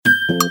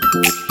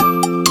And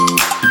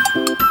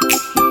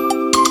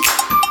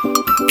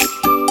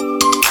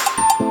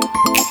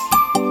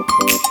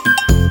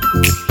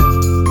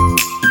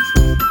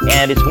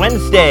it's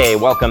Wednesday.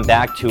 Welcome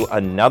back to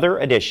another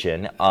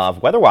edition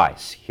of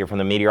Weatherwise, here from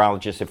the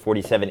meteorologist at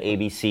 47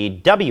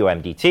 ABC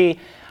WMDT.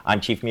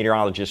 I'm Chief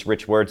Meteorologist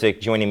Rich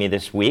Werdzik. Joining me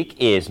this week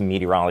is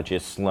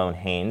meteorologist Sloan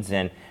Haynes,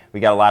 and we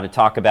got a lot to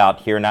talk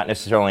about here, not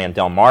necessarily on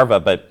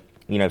Delmarva, but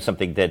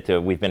something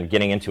that we've been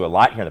getting into a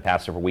lot here in the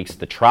past several weeks.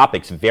 The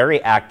tropics,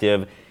 very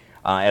active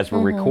as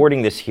we're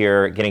recording this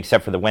here, getting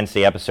set for the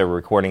Wednesday episode. We're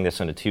recording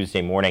this on a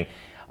Tuesday morning.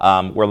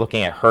 We're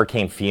looking at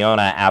Hurricane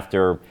Fiona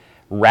after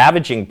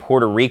ravaging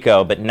Puerto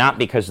Rico, but not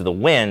because of the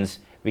winds,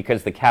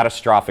 because of the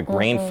catastrophic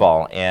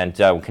rainfall. And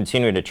we're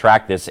continuing to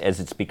track this as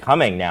it's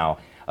becoming now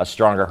a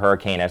stronger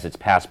hurricane as it's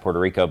past Puerto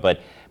Rico. But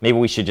maybe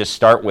we should just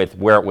start with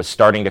where it was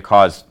starting to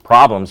cause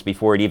problems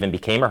before it even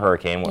became a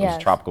hurricane, when it was a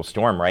tropical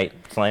storm, right,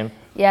 Slane?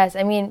 Yes,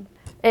 I mean,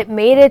 it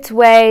made its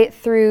way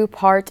through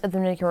parts of the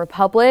Dominican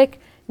Republic.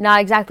 Not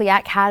exactly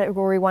at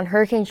Category 1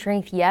 hurricane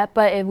strength yet,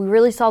 but we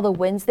really saw the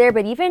winds there.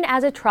 But even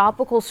as a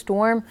tropical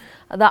storm,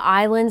 the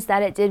islands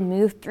that it did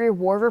move through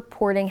were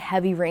reporting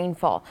heavy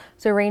rainfall.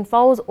 So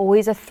rainfall was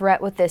always a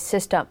threat with this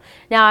system.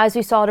 Now, as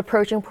we saw it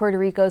approaching Puerto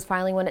Rico is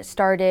finally when it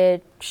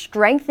started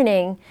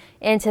strengthening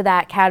into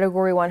that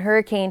Category 1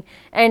 hurricane.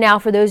 And now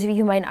for those of you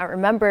who might not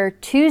remember,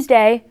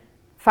 Tuesday,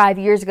 5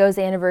 years ago, is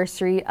the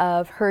anniversary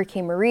of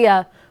Hurricane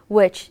Maria,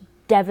 which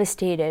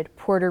devastated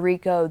Puerto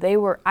Rico.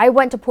 I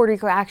went to Puerto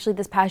Rico actually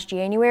this past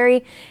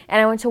January,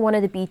 and I went to one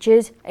of the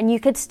beaches, and you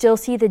could still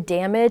see the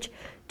damage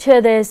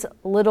to this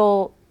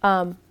little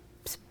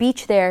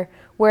beach there,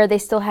 where they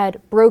still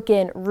had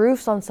broken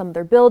roofs on some of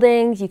their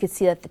buildings. You could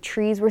see that the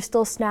trees were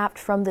still snapped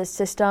from this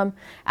system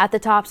at the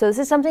top. So this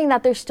is something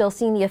that they're still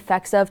seeing the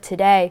effects of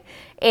today.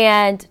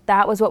 And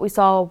that was what we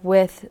saw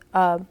with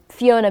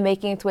Fiona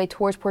making its way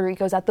towards Puerto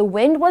Rico, is that the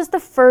wind was the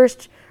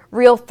first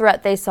real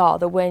threat they saw.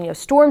 The wind,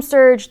 storm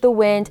surge, the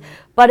wind,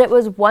 but it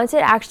was once it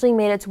actually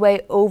made its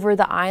way over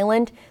the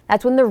island,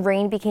 that's when the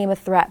rain became a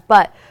threat.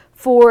 But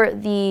for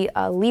the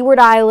Leeward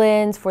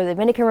Islands, for the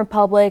Dominican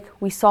Republic,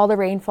 we saw the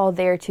rainfall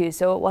there too.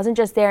 So it wasn't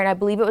just there, and I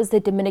believe it was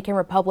the Dominican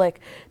Republic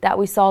that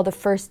we saw the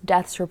first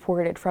deaths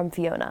reported from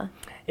Fiona.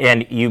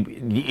 And you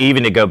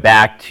even to go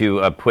back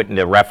to put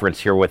into reference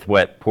here with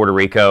what Puerto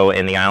Rico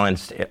and the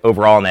islands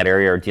overall in that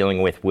area are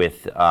dealing with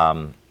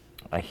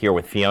here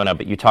with Fiona,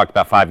 but you talked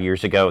about 5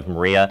 years ago with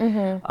Maria.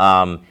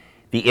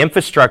 The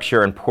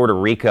infrastructure in Puerto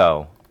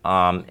Rico,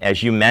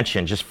 as you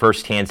mentioned, just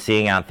firsthand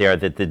seeing out there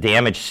that the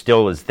damage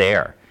still is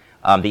there.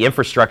 The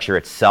infrastructure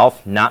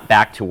itself, not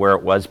back to where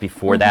it was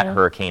before that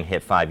hurricane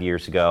hit 5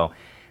 years ago.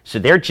 So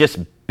they're just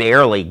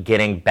barely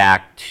getting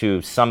back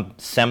to some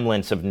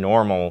semblance of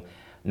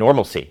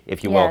normalcy,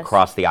 if you will,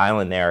 across the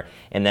island there.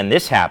 And then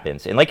this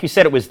happens. And like you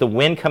said, it was the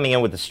wind coming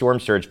in with the storm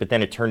surge, but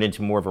then it turned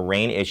into more of a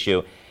rain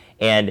issue.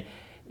 And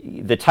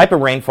the type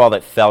of rainfall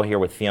that fell here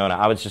with Fiona,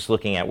 I was just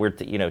looking at, we're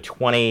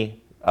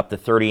 20 up to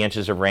 30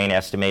 inches of rain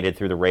estimated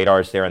through the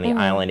radars there on the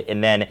island.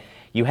 And then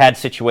you had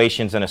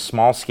situations on a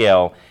small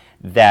scale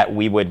that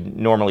we would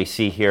normally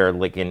see here,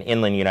 like in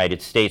inland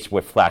United States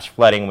with flash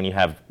flooding, when you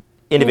have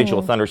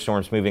individual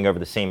thunderstorms moving over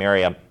the same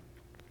area.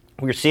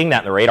 We're seeing that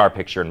in the radar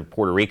picture in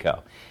Puerto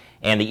Rico.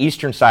 And the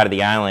eastern side of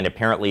the island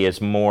apparently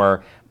is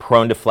more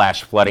prone to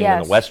flash flooding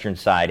than the western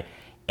side.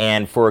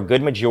 And for a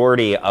good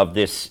majority of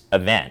this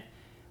event,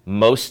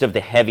 most of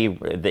the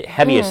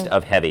heaviest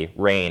of heavy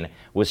rain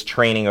was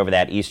training over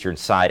that eastern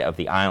side of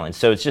the island.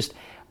 So it's just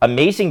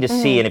amazing to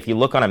see. And if you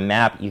look on a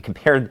map, you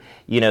compare,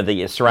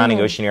 the surrounding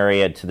ocean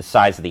area to the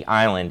size of the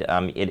island.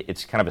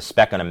 It's kind of a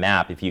speck on a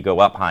map if you go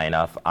up high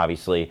enough,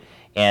 obviously.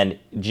 And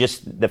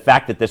just the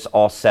fact that this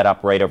all set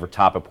up right over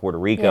top of Puerto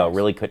Rico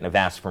really couldn't have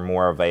asked for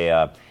more of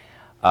a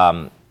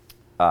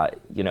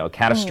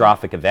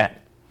catastrophic event.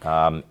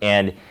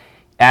 And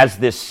as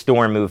this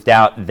storm moved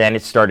out, then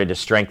it started to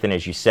strengthen,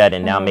 as you said,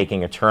 and now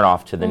making a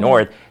turnoff to the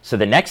north. So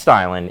the next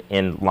island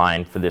in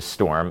line for this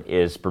storm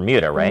is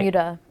Bermuda, right?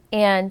 Bermuda.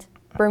 And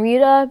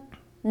Bermuda,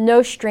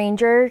 no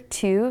stranger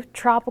to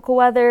tropical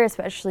weather,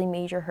 especially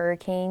major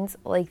hurricanes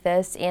like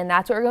this. And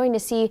that's what we're going to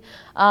see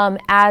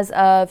as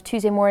of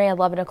Tuesday morning at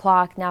 11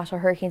 o'clock.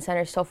 National Hurricane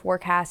Center is still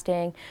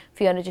forecasting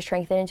Fiona to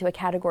strengthen into a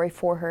Category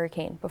 4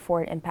 hurricane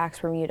before it impacts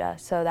Bermuda.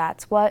 So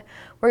that's what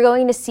we're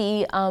going to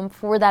see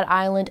for that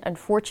island,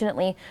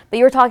 unfortunately. But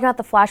you were talking about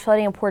the flash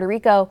flooding in Puerto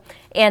Rico,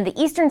 and the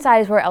eastern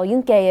side is where El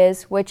Yunque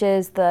is, which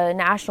is the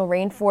national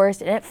rainforest,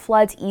 and it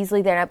floods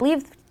easily there. And I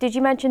believe, did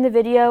you mention the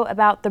video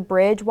about the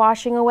bridge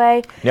washing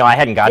away? No, I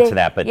hadn't got to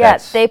that, but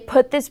that's they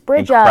put this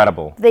bridge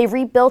incredible. Up. They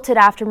rebuilt it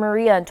after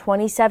Maria in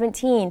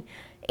 2017,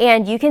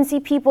 and you can see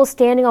people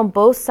standing on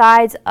both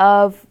sides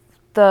of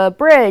the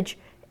bridge,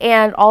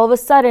 and all of a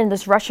sudden,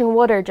 this rushing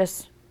water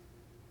just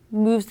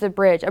moves the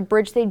bridge, a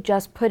bridge they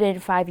just put in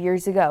 5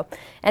 years ago.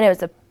 And it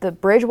was the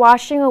bridge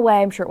washing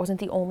away. I'm sure it wasn't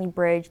the only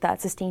bridge that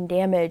sustained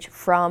damage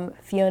from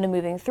Fiona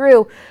moving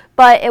through,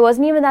 but it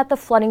wasn't even that the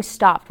flooding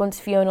stopped once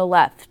Fiona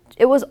left.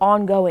 it was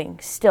ongoing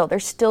still. They're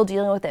still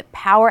dealing with it.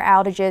 Power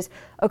outages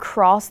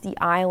across the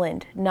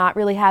island, not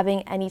really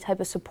having any type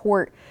of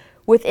support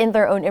within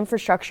their own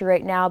infrastructure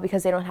right now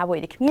because they don't have a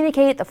way to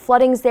communicate. The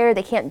flooding's there.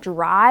 They can't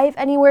drive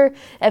anywhere.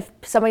 If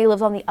somebody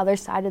lives on the other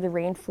side of the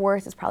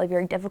rainforest, it's probably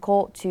very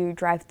difficult to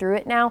drive through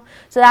it now.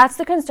 So that's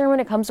the concern when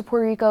it comes to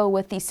Puerto Rico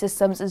with these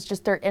systems, is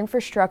just their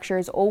infrastructure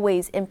is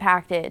always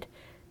impacted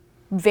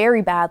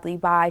very badly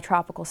by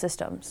tropical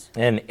systems.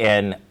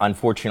 And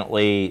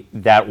unfortunately,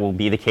 that will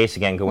be the case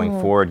again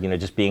going forward.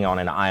 Just being on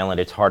an island,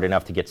 it's hard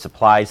enough to get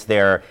supplies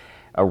there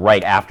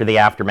right after the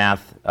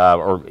aftermath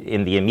or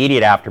in the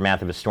immediate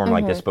aftermath of a storm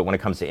like this. But when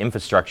it comes to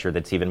infrastructure,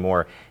 that's even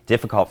more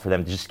difficult for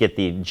them to just get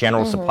the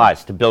general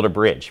supplies. To build a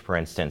bridge, for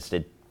instance,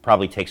 it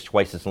probably takes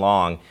twice as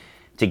long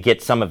to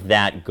get some of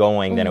that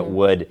going than it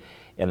would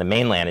in the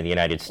mainland of the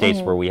United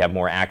States, where we have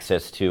more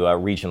access to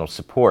regional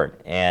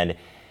support. And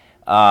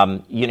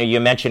you're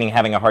mentioning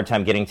having a hard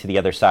time getting to the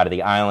other side of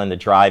the island, the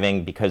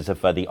driving because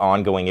of the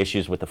ongoing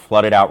issues with the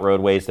flooded out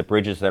roadways, the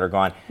bridges that are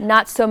gone.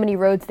 Not so many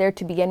roads there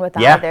to begin with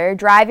either.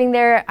 Driving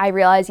there, I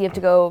realize you have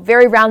to go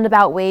very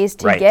roundabout ways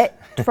to get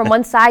from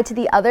one side to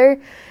the other.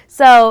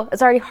 So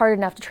it's already hard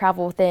enough to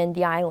travel within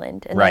the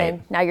island. And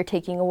then now you're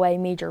taking away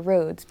major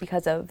roads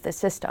because of the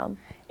system.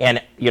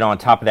 And, on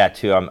top of that,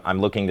 too, I'm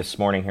looking this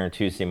morning here on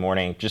Tuesday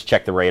morning, just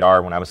checked the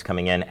radar when I was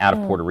coming in out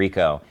of Puerto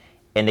Rico.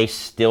 And they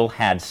still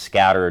had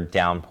scattered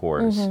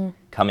downpours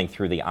coming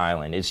through the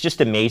island. It's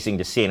just amazing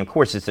to see. And of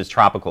course, it's this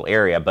tropical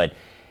area, but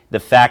the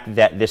fact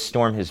that this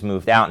storm has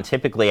moved out, and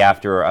typically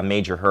after a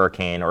major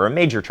hurricane or a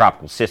major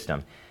tropical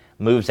system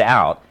moves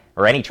out,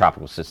 or any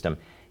tropical system,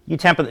 you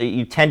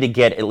tend to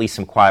get at least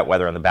some quiet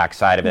weather on the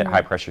backside of it,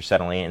 high pressure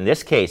settling. In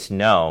this case,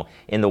 no.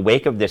 In the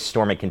wake of this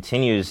storm, it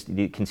continues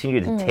the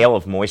tail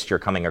of moisture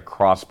coming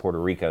across Puerto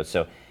Rico.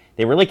 So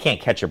they really can't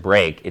catch a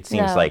break, it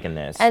seems like, in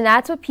this. And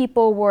that's what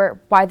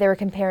why they were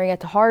comparing it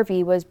to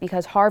Harvey, was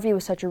because Harvey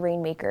was such a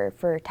rainmaker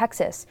for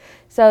Texas.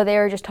 So they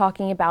were just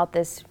talking about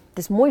this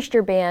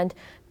moisture band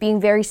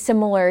being very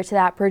similar to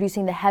that,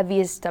 producing the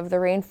heaviest of the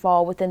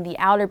rainfall within the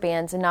outer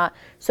bands and not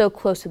so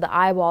close to the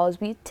eyeball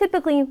as we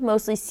typically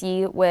mostly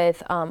see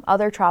with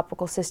other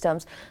tropical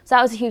systems. So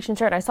that was a huge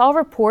concern. I saw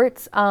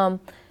reports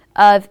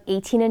of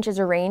 18 inches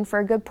of rain for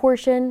a good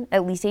portion,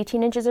 at least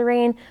 18 inches of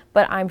rain,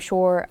 but I'm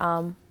sure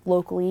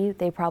locally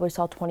they probably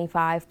saw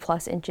 25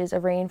 plus inches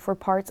of rain for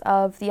parts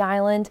of the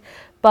island,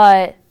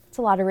 but it's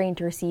a lot of rain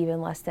to receive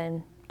in less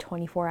than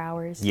 24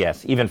 hours.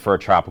 Yes, even for a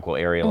tropical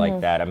area like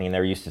that. I mean,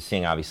 they're used to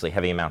seeing obviously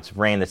heavy amounts of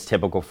rain. That's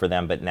typical for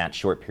them, but in that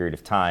short period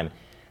of time,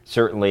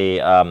 certainly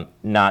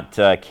not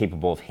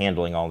capable of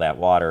handling all that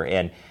water.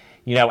 And,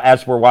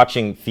 as we're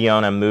watching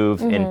Fiona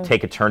move and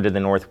take a turn to the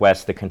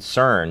northwest, the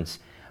concerns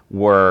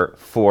were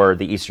for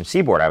the eastern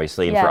seaboard,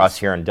 obviously, and for us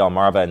here in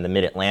Delmarva and the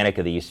mid-Atlantic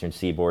of the eastern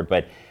seaboard.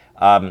 But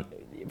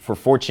for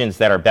fortunes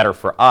that are better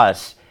for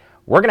us,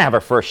 we're going to have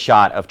our first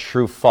shot of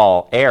true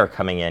fall air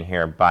coming in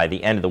here by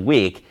the end of the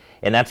week,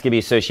 and that's going to be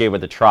associated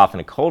with a trough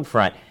and a cold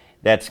front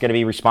that's going to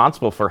be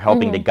responsible for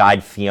helping to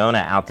guide Fiona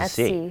out to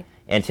sea.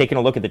 And taking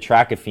a look at the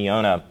track of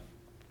Fiona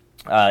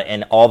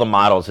and all the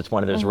models, it's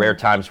one of those rare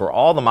times where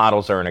all the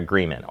models are in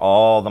agreement,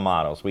 all the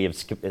models. We have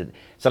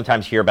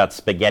sometimes hear about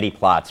spaghetti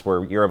plots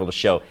where you're able to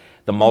show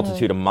the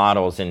multitude of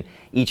models in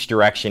each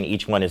direction.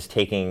 Each one is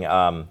taking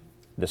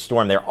the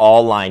storm. They're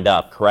all lined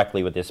up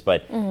correctly with this,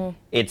 but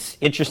it's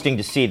interesting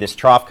to see this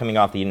trough coming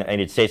off the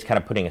United States kind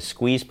of putting a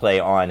squeeze play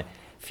on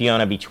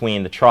Fiona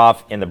between the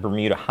trough and the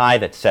Bermuda High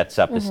that sets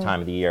up this time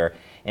of the year.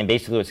 And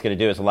basically what it's going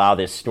to do is allow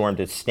this storm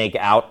to snake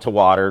out to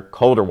water,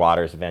 colder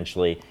waters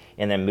eventually,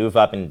 and then move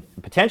up and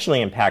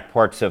potentially impact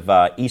parts of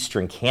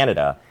eastern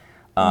Canada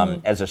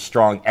as a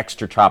strong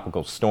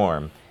extratropical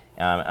storm.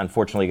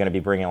 Unfortunately, going to be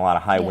bringing a lot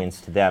of high winds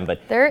to them.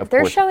 But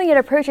they're showing it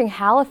approaching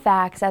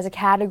Halifax as a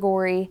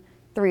Category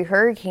 3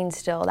 hurricane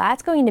still.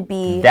 That's going to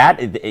be...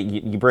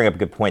 You bring up a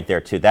good point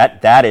there, too.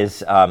 That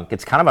is,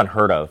 it's kind of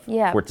unheard of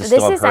for it to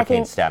still have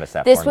hurricane status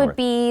that far north. This would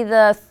be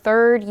the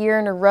third year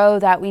in a row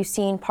that we've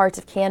seen parts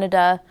of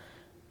Canada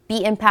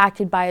be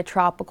impacted by a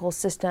tropical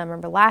system.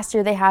 Remember, last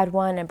year they had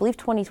one, I believe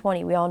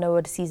 2020, we all know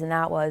what a season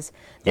that was.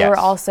 They were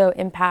also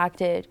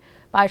impacted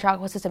by a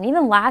tropical system.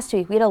 Even last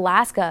week, we had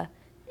Alaska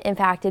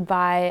impacted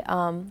by...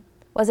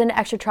 was it an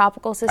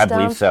extratropical system?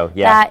 I believe so,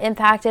 yeah. That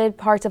impacted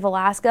parts of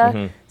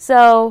Alaska.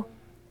 So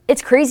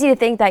it's crazy to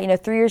think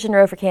that, 3 years in a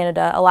row for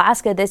Canada,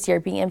 Alaska this year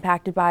being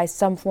impacted by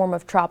some form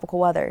of tropical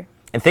weather.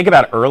 And think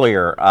about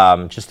earlier,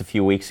 just a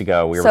few weeks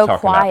ago, we were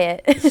talking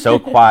about so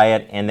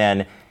quiet, and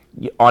then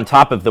on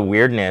top of the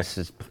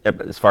weirdness,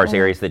 as far as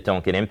areas that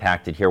don't get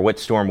impacted here, what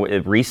storm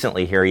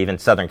recently here, even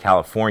Southern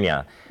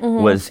California,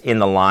 was in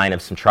the line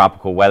of some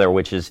tropical weather,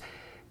 which is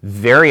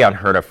very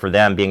unheard of for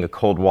them, being a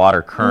cold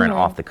water current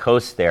off the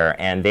coast there,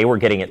 and they were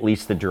getting at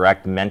least the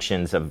direct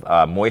mentions of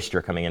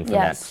moisture coming in from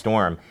that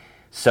storm.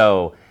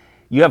 So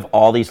you have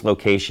all these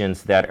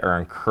locations that are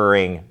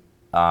incurring,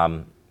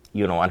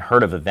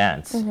 unheard of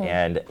events,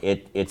 and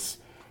it's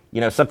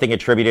something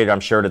attributed,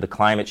 I'm sure, to the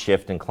climate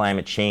shift and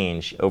climate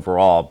change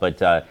overall.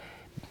 But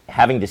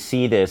having to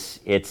see this,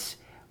 it's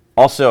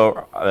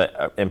Also,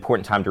 an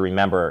important time to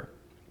remember,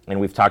 and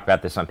we've talked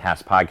about this on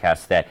past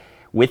podcasts, that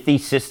with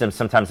these systems,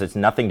 sometimes it's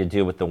nothing to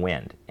do with the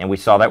wind. And we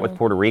saw that with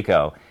Puerto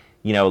Rico.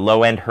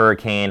 Low-end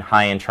hurricane,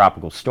 high-end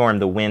tropical storm,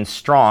 the wind's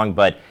strong,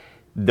 but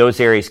those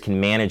areas can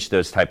manage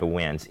those type of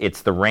winds.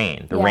 It's the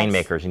rain, the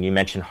rainmakers. And you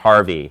mentioned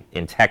Harvey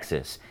in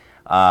Texas.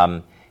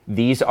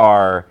 These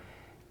are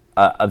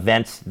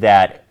events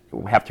that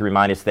have to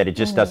remind us that it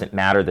just doesn't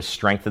matter the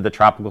strength of the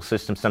tropical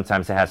system.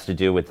 Sometimes it has to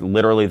do with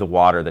literally the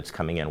water that's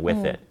coming in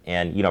with it.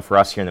 And, for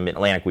us here in the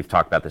Mid-Atlantic, we've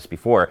talked about this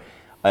before,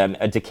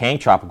 a decaying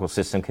tropical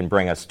system can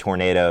bring us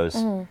tornadoes,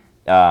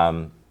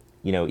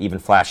 even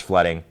flash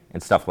flooding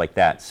and stuff like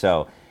that.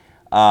 So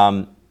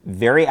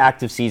very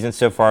active season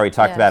so far. We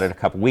talked about it a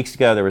couple weeks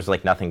ago. There was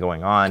nothing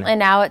going on. And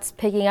now it's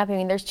picking up. I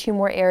mean, there's 2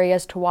 more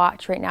areas to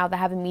watch right now that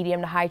have a medium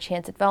to high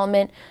chance of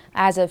development.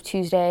 As of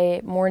Tuesday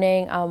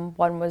morning,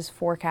 one was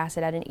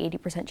forecasted at an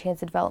 80%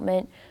 chance of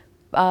development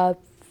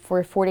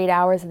for 48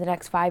 hours in the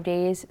next 5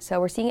 days. So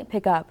we're seeing it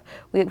pick up.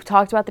 We've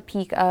talked about the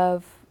peak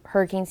of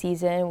hurricane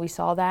season. We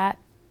saw that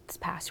this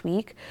past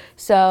week.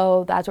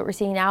 So that's what we're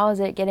seeing now,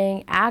 is it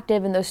getting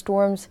active and those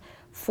storms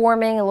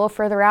forming a little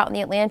further out in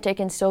the Atlantic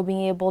and still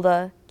being able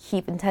to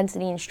keep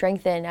intensity and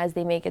strengthen as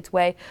they make its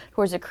way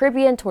towards the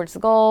Caribbean, towards the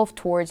Gulf,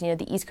 towards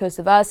the east coast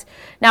of us.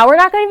 Now, we're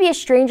not going to be a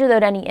stranger, though,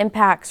 to any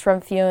impacts from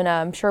Fiona.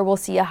 I'm sure we'll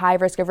see a high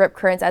risk of rip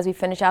currents as we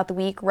finish out the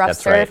week, rough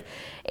surf. Right.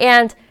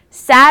 And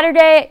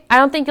Saturday, I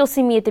don't think you'll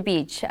see me at the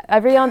beach.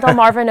 Everyone on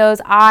Delmarva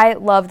knows I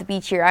love the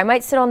beach here. I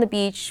might sit on the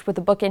beach with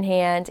a book in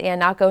hand and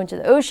not go into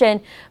the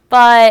ocean,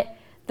 but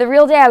the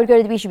real day I would go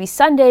to the beach would be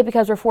Sunday,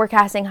 because we're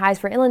forecasting highs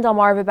for inland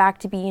Delmarva back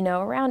to be,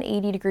 around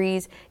 80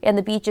 degrees, and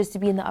the beaches to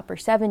be in the upper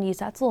 70s.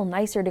 That's a little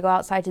nicer to go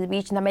outside to the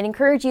beach, and that might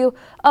encourage you,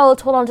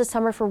 let's hold on to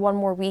summer for one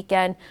more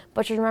weekend.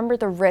 But just remember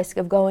the risk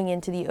of going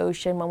into the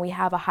ocean when we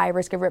have a high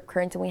risk of rip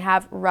currents and we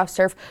have rough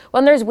surf.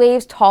 When there's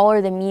waves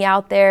taller than me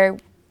out there,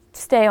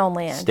 stay on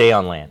land. Stay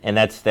on land. And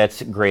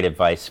that's great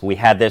advice. We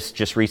had this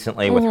just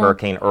recently with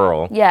Hurricane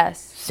Earl. Yes.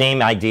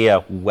 Same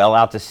idea, well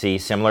out to sea,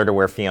 similar to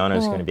where Fiona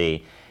is going to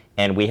be.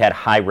 And we had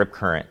high rip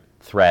current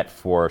threat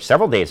for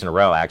several days in a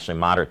row, actually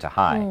moderate to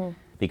high,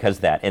 because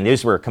of that. And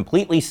those were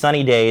completely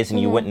sunny days, and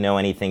you wouldn't know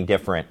anything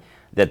different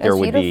that there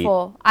would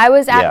beautiful. I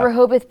was at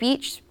Rehoboth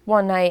Beach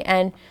one night,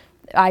 and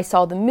I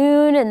saw the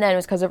moon, and then it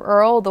was because of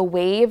Earl, the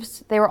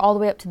waves, they were all the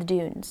way up to the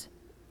dunes.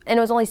 And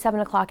it was only 7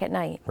 o'clock at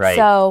night. Right.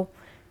 So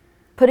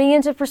putting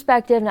into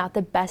perspective, not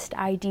the best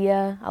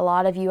idea. A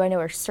lot of you I know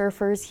are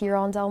surfers here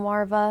on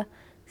Delmarva.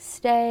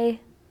 Stay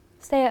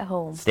at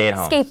home. Stay at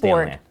home. Skateboard. Stay on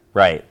land.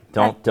 Right.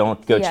 Don't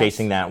go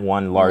chasing that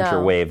one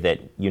larger wave that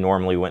you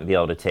normally wouldn't be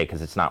able to take,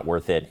 because it's not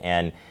worth it.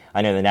 And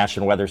I know the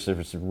National Weather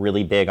Service is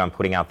really big on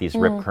putting out these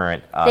rip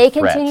current They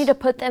threats. continue to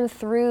put them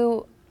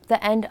through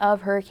the end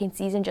of hurricane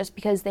season, just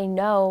because they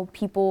know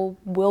people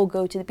will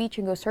go to the beach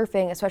and go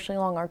surfing, especially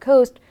along our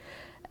coast.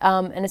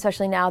 And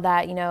especially now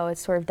that,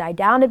 it's sort of died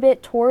down a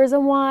bit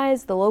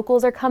tourism-wise. The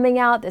locals are coming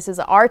out. This is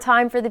our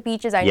time for the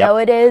beaches. I know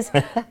it is.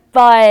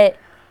 But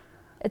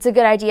it's a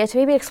good idea to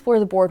maybe explore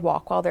the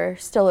boardwalk while they're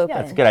still open.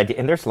 Yeah, it's a good idea.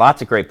 And there's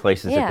lots of great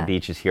places at the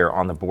beaches here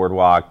on the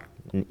boardwalk.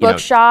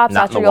 Bookshops,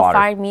 that's where you'll water.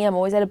 find me. I'm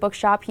always at a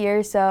bookshop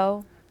here,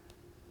 so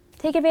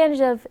take advantage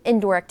of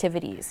indoor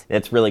activities.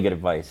 That's really good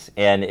advice.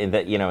 And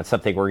that, it's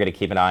something we're going to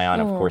keep an eye on,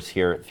 of course,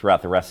 here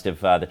throughout the rest of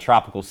the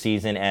tropical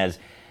season, as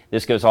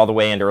this goes all the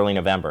way into early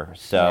November.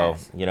 So,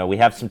 we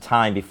have some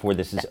time before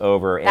this is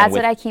over. That's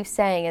what I keep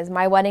saying, is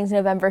my wedding's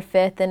November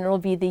 5th, and it'll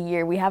be the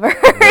year we have a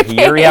hurricane.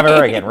 The year we have a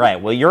hurricane,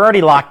 right. Well, you're already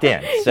locked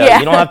in, so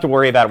you don't have to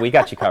worry about it. We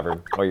got you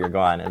covered while you're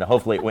gone, and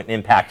hopefully it wouldn't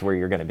impact where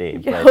you're going to be.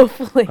 But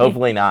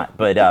hopefully not.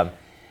 But,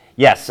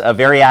 yes, a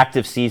very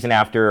active season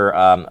after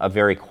a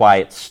very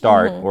quiet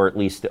start, or at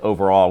least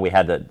overall we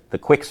had the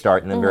quick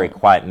start and then very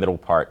quiet middle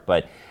part.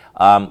 But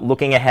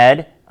looking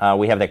ahead,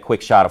 we have that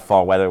quick shot of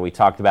fall weather we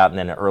talked about, and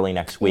then early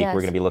next week we're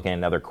going to be looking at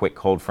another quick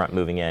cold front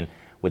moving in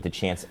with the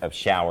chance of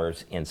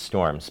showers and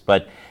storms.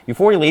 But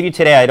before we leave you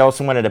today, I'd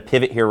also wanted to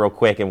pivot here real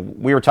quick,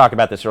 and we were talking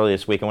about this earlier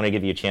this week. I want to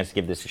give you a chance to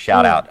give this a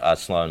shout out,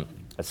 Sloan.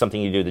 That's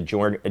something you do, the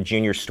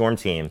junior storm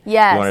team.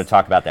 Yes. You wanted to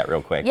talk about that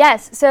real quick.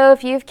 Yes. So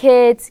if you have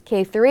kids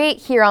K-8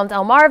 here on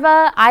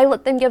Delmarva, I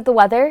let them give the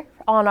weather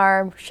on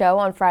our show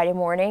on Friday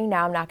morning.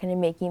 Now I'm not going to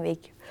make you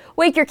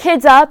wake your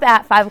kids up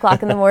at 5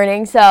 o'clock in the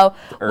morning. So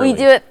we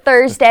do it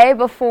Thursday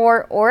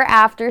before or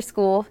after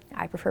school.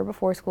 I prefer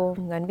before school,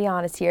 I'm going to be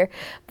honest here.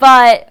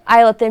 But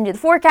I let them do the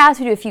forecast.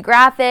 We do a few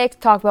graphics,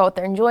 talk about what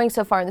they're enjoying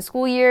so far in the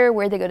school year,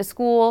 where they go to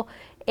school.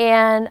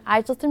 And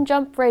I just let them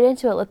jump right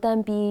into it. Let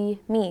them be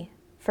me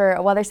for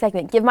a weather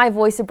segment. Give my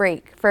voice a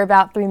break for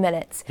about 3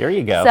 minutes. There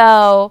you go.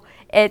 So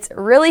it's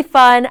really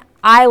fun.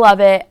 I love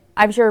it.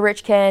 I'm sure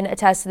Rich can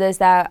attest to this,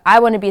 that I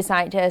wanted to be a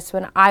scientist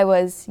when I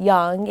was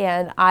young,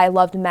 and I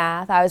loved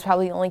math. I was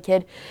probably the only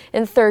kid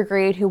in 3rd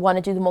grade who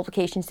wanted to do the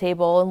multiplication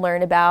table and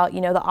learn about, the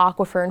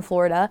aquifer in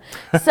Florida.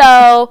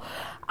 So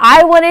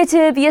I wanted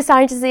to be a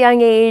scientist at a young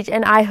age,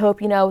 and I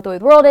hope, with the way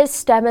the world is,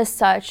 STEM is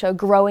such a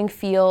growing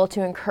field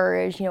to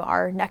encourage,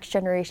 our next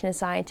generation of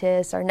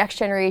scientists, our next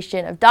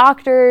generation of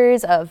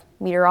doctors, of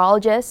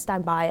meteorologists,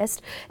 I'm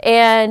biased,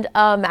 and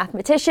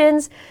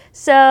mathematicians.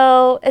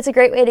 So it's a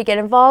great way to get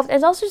involved. And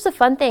it's also just a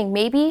fun thing.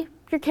 Maybe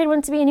your kid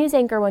wants to be a news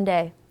anchor one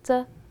day. It's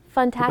a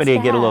fun task. But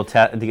you get a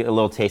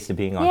little taste of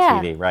being on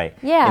TV, right?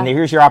 Yeah. And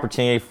here's your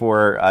opportunity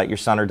for your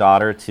son or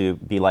daughter to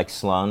be like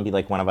Sloan, be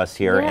like one of us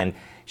here, and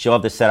she'll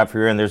have this set up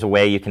for you, and there's a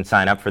way you can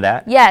sign up for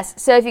that? Yes.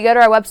 So if you go to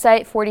our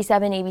website,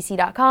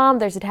 47abc.com,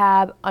 there's a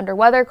tab under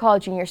weather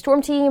called Junior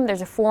Storm Team.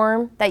 There's a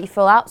form that you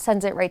fill out,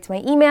 sends it right to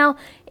my email,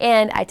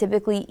 and I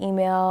typically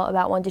email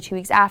about 1 to 2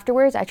 weeks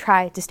afterwards. I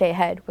try to stay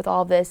ahead with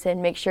all of this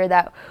and make sure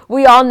that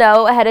we all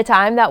know ahead of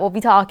time that we'll be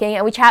talking,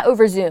 and we chat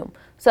over Zoom.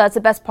 So that's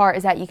the best part,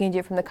 is that you can do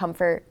it from the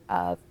comfort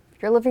of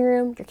your living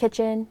room, your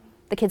kitchen,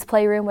 the kids'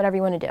 playroom, whatever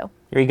you want to do.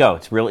 There you go.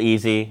 It's real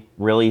easy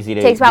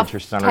to Takes about get your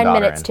son or daughter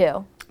 10 minutes in.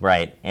 too.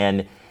 Right.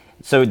 And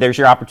so there's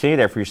your opportunity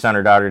there for your son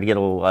or daughter to get a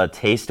little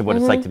taste of what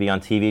it's like to be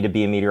on TV, to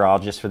be a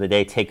meteorologist for the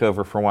day, take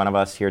over for one of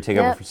us here, take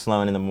over for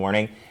Sloan in the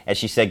morning. As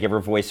she said, give her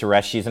voice a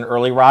rest. She's an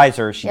early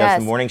riser. She does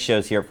the morning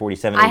shows here at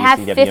 47 ABC I have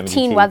WMBT.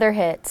 15 weather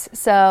hits,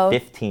 so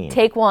 15.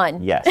 Take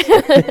one. Yes.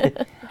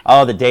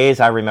 Oh, the days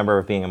I remember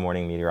of being a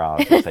morning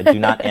meteorologist. I do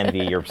not envy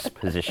your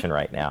position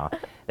right now.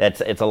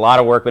 It's a lot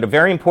of work, but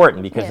very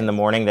important, because in the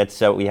morning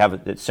we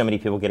have so many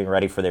people getting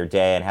ready for their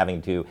day and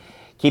having to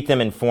keep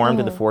them informed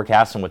of the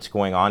forecast and what's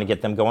going on, to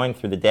get them going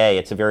through the day.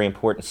 It's a very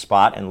important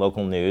spot in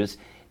local news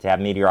to have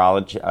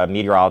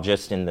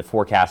meteorologists in the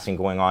forecasting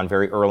going on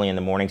very early in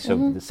the morning,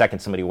 so the second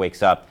somebody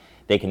wakes up,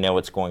 they can know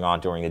what's going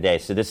on during the day.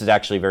 So this is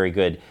actually a very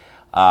good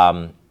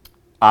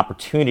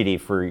opportunity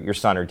for your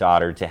son or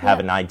daughter to have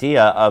an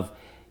idea of,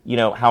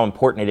 how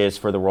important it is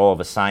for the role of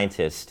a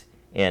scientist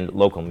in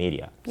local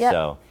media.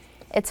 So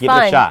it's give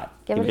fun. it a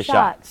shot. Give it a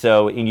shot.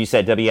 So, and you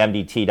said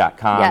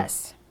WMDT.com.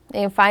 Yes.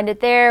 You can find it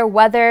there,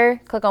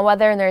 weather, click on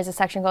weather, and there's a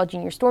section called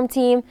Junior Storm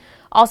Team.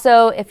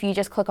 Also, if you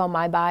just click on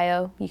my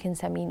bio, you can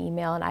send me an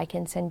email and I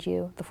can send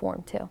you the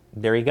form too.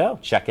 There you go.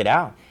 Check it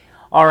out.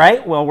 All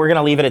right. Well, we're going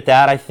to leave it at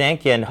that, I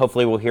think, and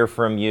hopefully we'll hear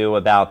from you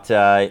about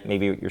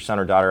maybe your son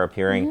or daughter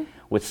appearing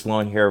with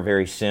Sloan here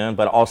very soon.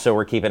 But also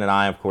we're keeping an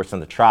eye, of course, on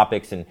the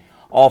tropics and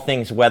all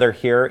things weather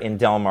here in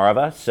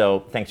Delmarva.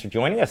 So thanks for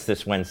joining us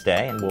this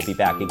Wednesday, and we'll be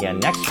back again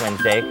next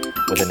Wednesday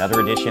with another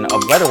edition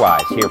of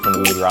Weatherwise here from the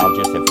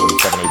meteorologist at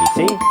 47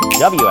 ABC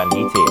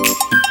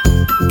WMBT.